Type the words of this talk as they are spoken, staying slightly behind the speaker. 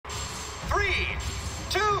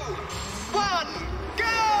1, go!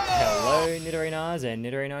 Hello Nidorinas and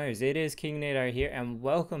Nidorinos, it is KingNido here and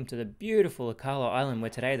welcome to the beautiful Akala Island where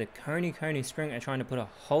today the Koni Spring are trying to put a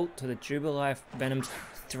halt to the Jubilife Venom's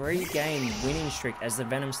 3-game winning streak as the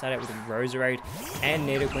Venom start out with Roserade and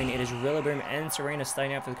Nidoqueen. It is Rillaboom and Serena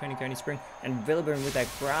starting out for the Koni Spring, and Rillaboom with that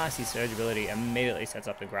grassy surge ability immediately sets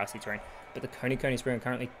up the grassy terrain. But the Koni Spring are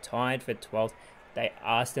currently tied for 12th. They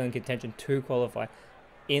are still in contention to qualify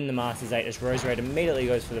in the Masters 8 as Roserade immediately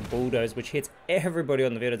goes for the Bulldoze, which hits everybody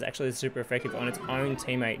on the field. It's actually super effective on its own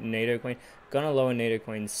teammate Nidoqueen. Gonna lower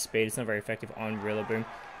Nidoqueen's speed. It's not very effective on Rillaboom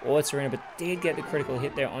or Serena, but did get the critical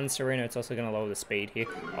hit there on Serena. It's also gonna lower the speed here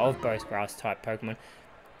of both grass type Pokemon.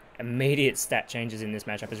 Immediate stat changes in this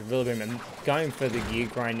matchup as Rillaboom going for the gear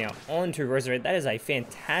grind now onto Roserade. That is a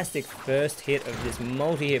fantastic first hit of this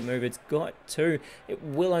multi-hit move. It's got 2. It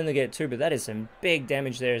will only get 2, but that is some big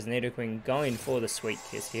damage there as Nidoqueen going for the sweet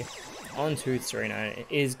kiss here onto Serena. It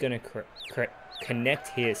is going to connect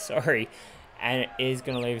here, and it is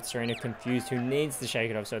going to leave Serena confused, who needs to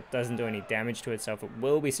shake it off so it doesn't do any damage to itself. It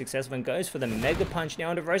will be successful and goes for the Mega Punch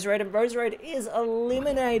now onto Roserade, and Roserade is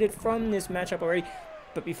eliminated from this matchup already.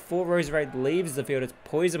 But before Roserade leaves the field, its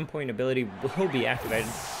Poison Point ability will be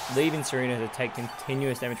activated, leaving Serena to take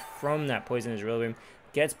continuous damage from that poison as Rillaboom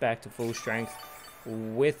gets back to full strength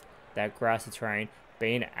with that grassy terrain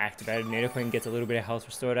being activated. Nidoqueen gets a little bit of health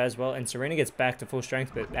restored as well, and Serena gets back to full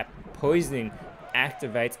strength, but that poisoning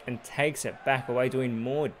activates and takes it back away, doing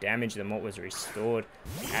more damage than what was restored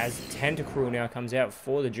as Tentacruel now comes out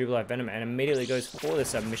for the Jubilife Venom and immediately goes for the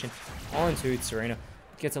submission onto Serena.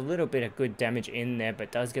 Gets a little bit of good damage in there,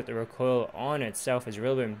 but does get the recoil on itself as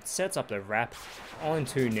Rillaboom sets up the wrap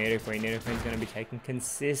onto Nidoqueen. Nidoqueen's going to be taking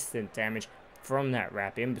consistent damage from that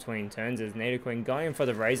wrap in between turns as Nidoqueen going for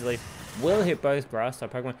the Razor Leaf will hit both grass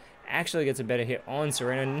type Pokemon. Actually gets a better hit on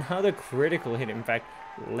Serena. Another critical hit, in fact,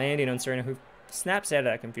 landing on Serena, who snaps out of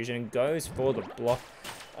that confusion and goes for the block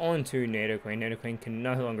onto Nidoqueen. Nidoqueen can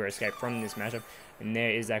no longer escape from this matchup, and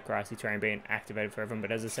there is that grassy terrain being activated for everyone.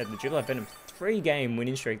 But as I said, the Jubilife Venom 3-game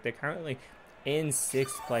winning streak. They're currently in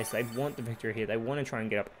 6th place. They want the victory here. They want to try and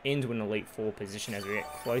get up into an Elite 4 position as we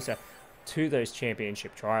get closer to those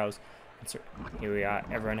championship trials. And so here we are,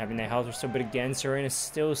 everyone having their health restored, but again, Serena's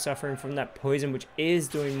still suffering from that poison, which is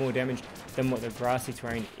doing more damage than what the grassy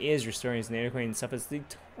terrain is restoring as Nidoqueen suffers the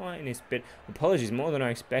tiniest bit. Apologies, more than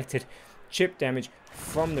I expected. Chip damage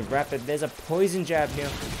from the wrap, but there's a poison jab here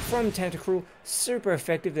from Tentacruel, super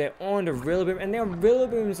effective there onto Rillaboom, and now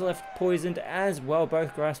Rillaboom's left poisoned as well.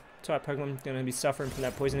 Both grass type Pokemon going to be suffering from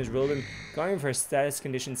that poison as Rillaboom going for a status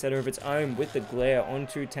condition setter of its own with the glare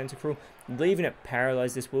onto Tentacruel, leaving it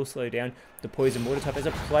paralyzed. This will slow down the poison water type as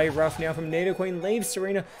a play rough now from Nidoqueen leaves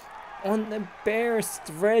Serena on the barest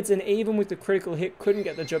threads, and even with the critical hit couldn't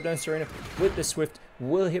get the job done. Serena with the Swift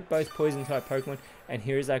will hit both poison type Pokemon, and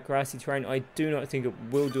here is that grassy terrain. I do not think it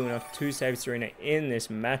will do enough to save Serena in this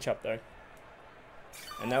matchup though,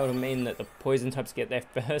 and that would mean that the poison types get their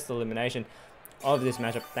first elimination of this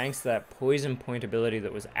matchup thanks to that poison point ability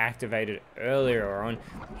that was activated earlier on.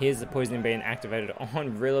 Here's the poisoning being activated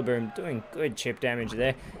on Rillaboom, doing good chip damage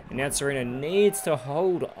there, and now Serena needs to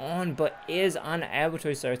hold on but is unable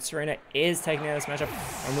to, so Serena is taking out this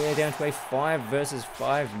matchup and we are down to a 5 versus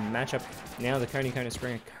 5 matchup. Now the Koni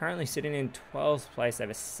Spring are currently sitting in 12th place. They have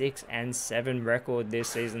a 6-7 record this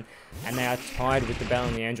season, and they are tied with the Bell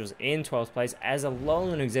and the Angels in 12th place as a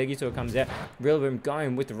Alolan Exeggutor comes out. Rillaboom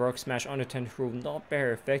going with the Rock Smash onto Tentacruel, not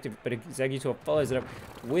very effective, but Exeggutor follows it up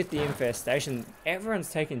with the Infestation. Everyone's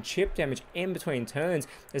taking chip damage in between turns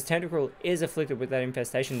as Tentacruel is afflicted with that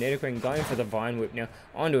Infestation. Nidoqueen going for the Vine Whip now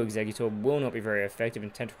onto Exeggutor will not be very effective,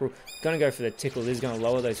 and Tentacruel going to go for the Tickle. This is going to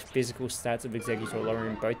lower those physical stats of Exeggutor,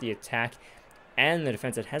 lowering both the attack and the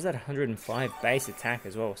defense. It has that 105 base attack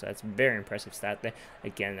as well, so that's a very impressive stat there.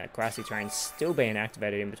 Again, that grassy terrain still being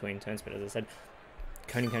activated in between turns, but as I said,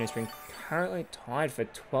 Koni Spring currently tied for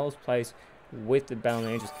 12th place with the Bell and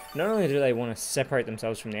the Angels. Not only do they want to separate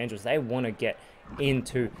themselves from the Angels, they want to get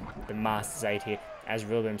into the Masters 8 here as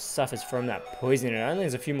Rillaboom suffers from that poison. It only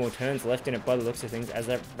has a few more turns left in it by the looks of things as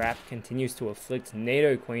that wrap continues to afflict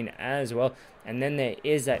Nidoqueen as well. And then there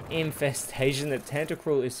is that Infestation that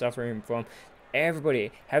Tentacruel is suffering from.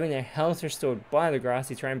 Everybody having their health restored by the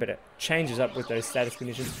grassy terrain, but it changes up with those status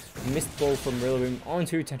conditions. Missed ball from Rillaboom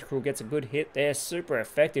onto Tentacruel, gets a good hit there, super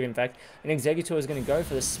effective in fact. And Exeggutor is going to go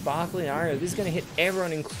for the Sparkling Aria. This is going to hit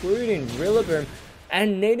everyone, including Rillaboom.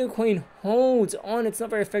 And Nidoqueen holds on. It's not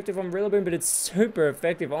very effective on Rillaboom, but it's super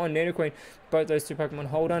effective on Nidoqueen. Both those two Pokemon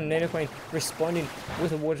hold on. Nidoqueen responding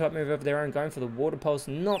with a water type move of their own, going for the Water Pulse.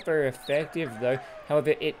 Not very effective though.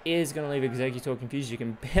 However, it is going to leave Exeggutor confused. You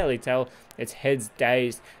can barely tell its head's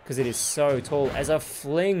dazed because it is so tall. As a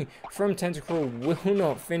fling from Tentacruel will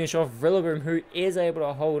not finish off Rillaboom, who is able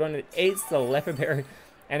to hold on. It eats the Leopard Berry.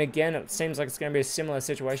 And again, it seems like it's going to be a similar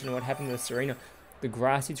situation to what happened with Serena. The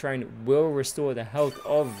grassy terrain will restore the health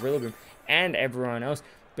of Rillaboom and everyone else,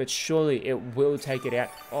 but surely it will take it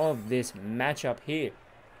out of this matchup here.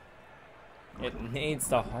 It needs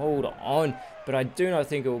to hold on, but I do not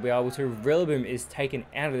think it will be able to. Rillaboom is taken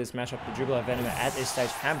out of this matchup. The Jubilee Venom at this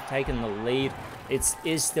stage have taken the lead. It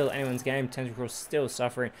is still anyone's game. Tentacruel still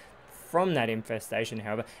suffering from that infestation,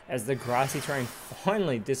 however, as the grassy terrain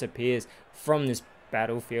finally disappears from this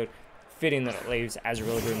battlefield. Fitting that it leaves as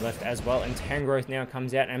Rillaboom left as well, and Tangrowth now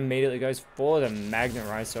comes out and immediately goes for the Magnet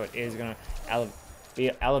Rise, so it is going to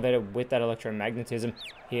be elevated with that electromagnetism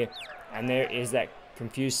here, and there is that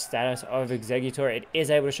confused status of Exeggutor. It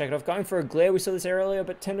is able to shake it off, going for a Glare. We saw this earlier,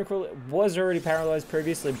 but Tentacruel was already paralyzed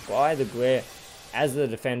previously by the Glare as the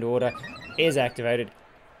Defend Order is activated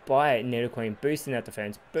by Nidoqueen, boosting that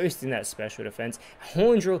defense, boosting that special defense.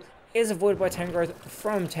 Horn Drill is avoided by Tangrowth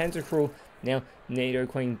from Tentacruel. Now,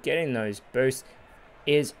 Nidoqueen getting those boosts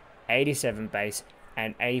is 87 base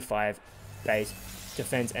and 85 base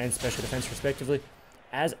defense and special defense respectively,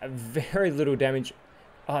 as very little damage,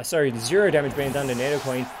 zero damage being done to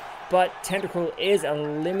Nidoqueen, but Tentacruel is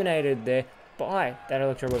eliminated there by that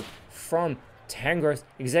Electro Ball from Tangrowth.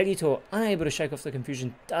 Exeggutor, unable to shake off the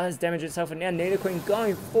confusion, does damage itself, and now Nidoqueen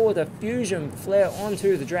going for the Fusion Flare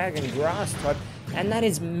onto the Dragon Grass type, and that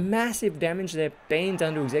is massive damage there being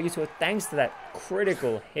done to Exeggutor thanks to that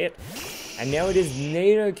critical hit. And now it is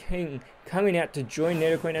Nidoking coming out to join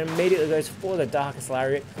Nidoqueen and immediately goes for the Darkest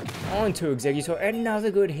Lariat onto Exeggutor.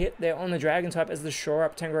 Another good hit there on the Dragon type as the Shore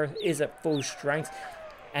Up Tangrowth is at full strength,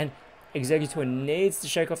 and Exeggutor needs to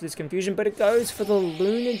shake off this confusion, but it goes for the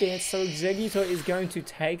Lunar Dance, so Exeggutor is going to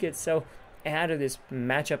take itself out of this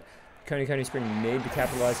matchup. Coney Spring need to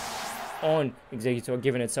capitalize on Exeggutor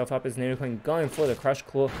giving itself up as Nidoqueen going for the Crush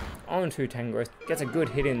Claw onto Tangrowth. Gets a good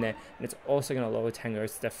hit in there, and it's also going to lower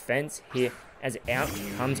Tangrowth's defense here, as out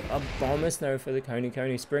comes a Abomasnow for the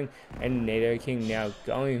Coney Spring, and Nidoking now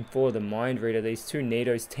going for the Mind Reader. These two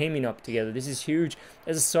Nidos teaming up together. This is huge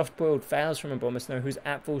as a Soft Boiled fails from Abomasnow, who's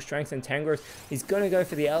at full strength, and Tangrowth is going to go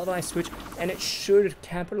for the Alibi Switch, and it should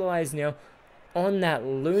capitalize now on that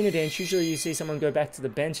Lunar Dance. Usually you see someone go back to the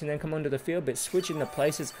bench and then come onto the field, but switching the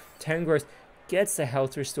places, Tangrowth gets the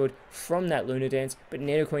health restored from that Lunar Dance, but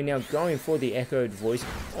Nidoqueen now going for the Echoed Voice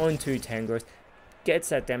onto Tangrowth, gets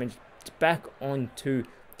that damage back onto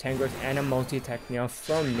Tangrowth, and a multi-attack now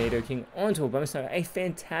from Nidoking onto Abomasnow. A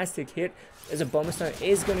fantastic hit as Abomasnow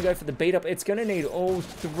is going to go for the beat up. It's going to need all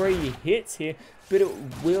three hits here, but it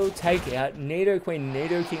will take out Nidoqueen.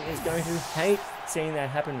 Nidoking is going to hate seeing that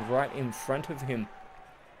happen right in front of him,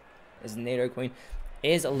 as Nidoqueen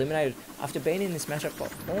is eliminated after being in this matchup for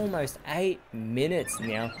almost 8 minutes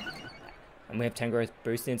now. And we have Tangrowth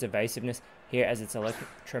boosting its evasiveness here as its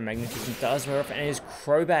electromagnetism does wear off, and it is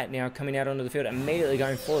Crobat now coming out onto the field, immediately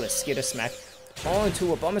going for the Skitter Smack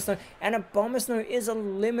onto Abomasnow, and Abomasnow is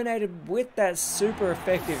eliminated with that super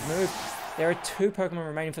effective move. There are 2 Pokemon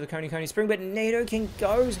remaining for the Coney Spring, but Nidoking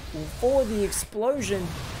goes for the Explosion.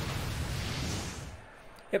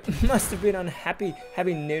 It must have been unhappy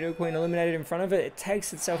having Nidoqueen eliminated in front of it. It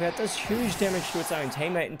takes itself out, does huge damage to its own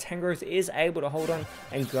teammate, and Tangrowth is able to hold on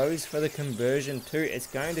and goes for the conversion too. It's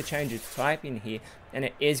going to change its type in here, and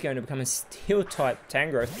it is going to become a Steel type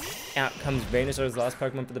Tangrowth. Out comes Venusaur as the last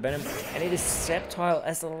Pokemon for the Venom, and it is Sceptile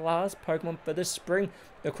as the last Pokemon for the Spring.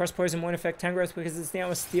 The Cross Poison won't affect Tangrowth because it's now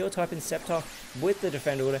a Steel type, and Sceptile with the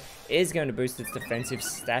Defend Order is going to boost its defensive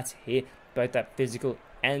stats here, both that physical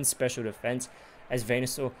and special defense. As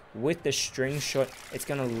Venusaur with the String Shot, it's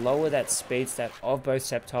going to lower that speed stat of both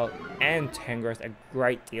Sceptile and Tangrowth a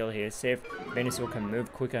great deal here. See if Venusaur can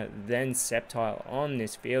move quicker than Sceptile on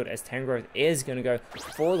this field, as Tangrowth is going to go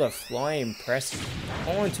for the Flying Press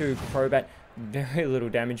onto Crobat. Very little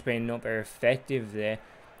damage being not very effective there.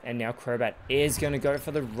 And now Crobat is going to go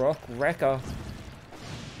for the Rock Wrecker.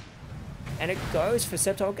 And it goes for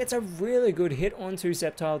Sceptile. Gets a really good hit onto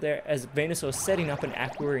Sceptile there, as Venusaur setting up an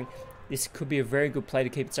Aqua Ring. This could be a very good play to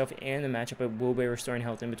keep itself in the matchup. It will be restoring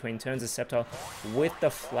health in between turns, as Sceptile with the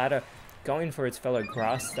Flatter going for its fellow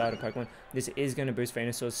grass starter Pokemon. This is going to boost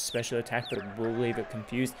Venusaur's special attack, but it will leave it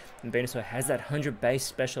confused. And Venusaur has that 100 base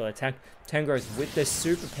special attack. Tangrowth with the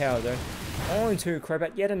superpower though onto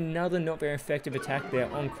Crobat. Yet another not very effective attack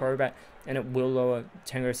there on Crobat, and it will lower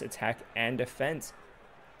Tangrowth's attack and defense.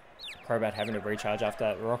 Crobat having to recharge after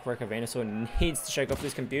that Rock Wrecker. Venusaur needs to shake off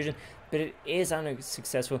this confusion, but it is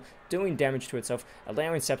unsuccessful, doing damage to itself,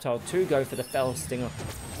 allowing Sceptile to go for the Fell Stinger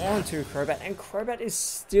onto Crobat, and Crobat is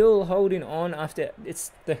still holding on after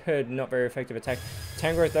its third not very effective attack.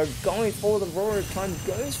 Tangrowth though going for the Roar of Time,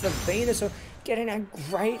 goes for Venusaur, getting a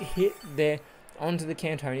great hit there onto the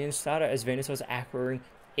Cantonian starter as Venusaur's Aqua Ring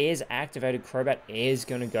is activated. Crobat is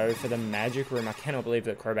going to go for the Magic Room. I cannot believe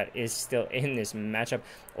that Crobat is still in this matchup.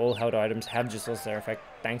 All held items have just lost their effect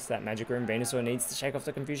thanks to that Magic Room. Venusaur needs to shake off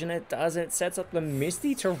the confusion. It does. It sets up the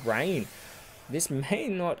Misty Terrain. This may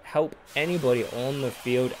not help anybody on the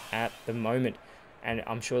field at the moment, and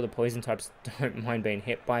I'm sure the Poison types don't mind being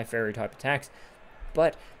hit by Fairy type attacks,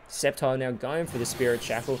 but Sceptile now going for the Spirit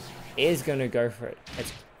Shackle is going to go for it.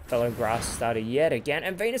 It's fellow grass starter yet again,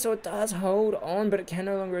 and Venusaur does hold on, but it can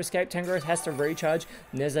no longer escape. Tangrowth has to recharge,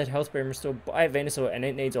 and there's that health being restored by Venusaur, and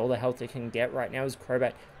it needs all the health it can get right now as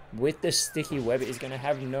Crobat with the Sticky Web is going to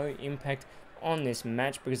have no impact on this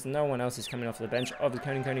match because no one else is coming off the bench of the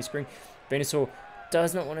Coney Spring. Venusaur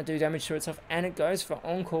does not want to do damage to itself, and it goes for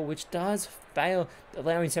Encore, which does fail,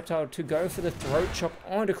 allowing Sceptile to go for the Throat Chop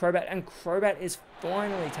onto Crobat, and Crobat is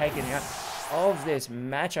finally taken out of this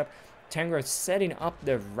matchup. Tangrowth setting up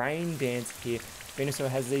the Rain Dance here. Venusaur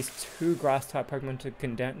has these two grass type Pokemon to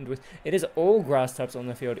contend with. It is all grass types on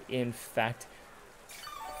the field, in fact.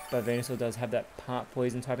 But Venusaur does have that part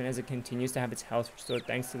poison type, and as it continues to have its health restored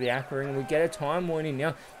thanks to the Aqua Ring, we get a time warning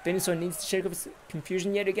now. Venusaur needs to shake off its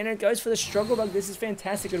confusion yet again, and it goes for the Struggle Bug. This is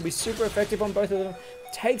fantastic. It'll be super effective on both of them.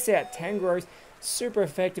 Takes out Tangrowth. Super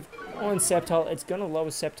effective on Sceptile. It's going to lower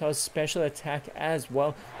Sceptile's special attack as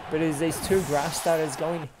well. But it is these two grass starters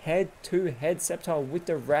going head to head. Sceptile with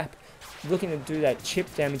the wrap, looking to do that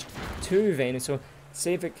chip damage to Venusaur.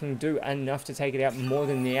 See if it can do enough to take it out more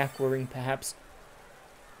than the Aqua Ring perhaps.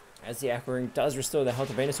 As the Aqua Ring does restore the health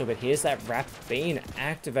of Venusaur, but here's that wrap being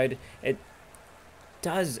activated. It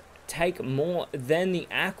does take more than the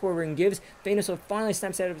Aqua Ring gives. Venusaur finally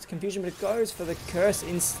snaps out of its confusion, but it goes for the Curse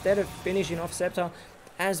instead of finishing off Sceptile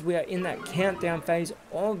as we are in that countdown phase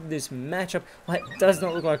of this matchup. Well, it does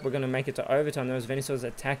not look like we're going to make it to overtime. Those Venusaur's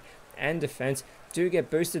attack and defense do get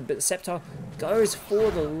boosted, but Sceptile goes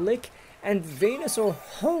for the Lick, and Venusaur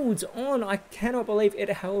holds on. I cannot believe it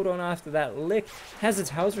held on after that Lick. Has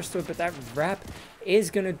its health restored, but that wrap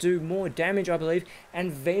is going to do more damage, I believe.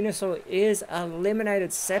 And Venusaur is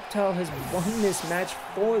eliminated. Sceptile has won this match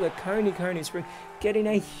for the Coney Spring, getting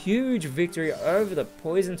a huge victory over the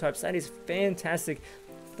Poison types. That is fantastic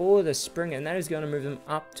for the Spring, and that is going to move them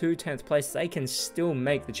up to 10th place. They can still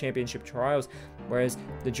make the championship trials, whereas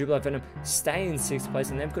the Jubilee Venom stay in 6th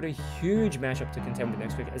place, and they've got a huge matchup to contend with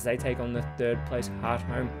next week as they take on the 3rd place Heart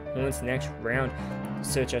Home Hornets next round.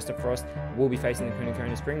 Sirchester Frost will be facing the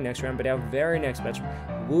Coney Spring next round, but our very next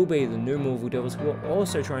matchup will be the New Morval Devils, who are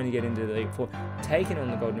also trying to get into the Elite Four, taking on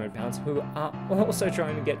the Golden Red Pounds, who are also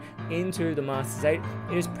trying to get into the Masters 8.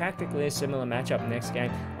 It is practically a similar matchup next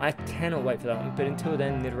game. I cannot wait for that one, but until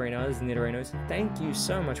then, Nidorinos, Nidorinos, thank you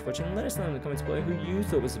so much for watching. Let us know in the comments below who you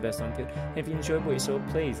thought was the best on field. And if you enjoyed what you saw,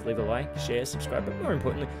 please leave a like, share, subscribe, but more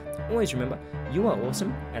importantly, always remember, you are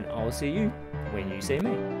awesome, and I'll see you when you see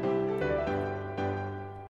me.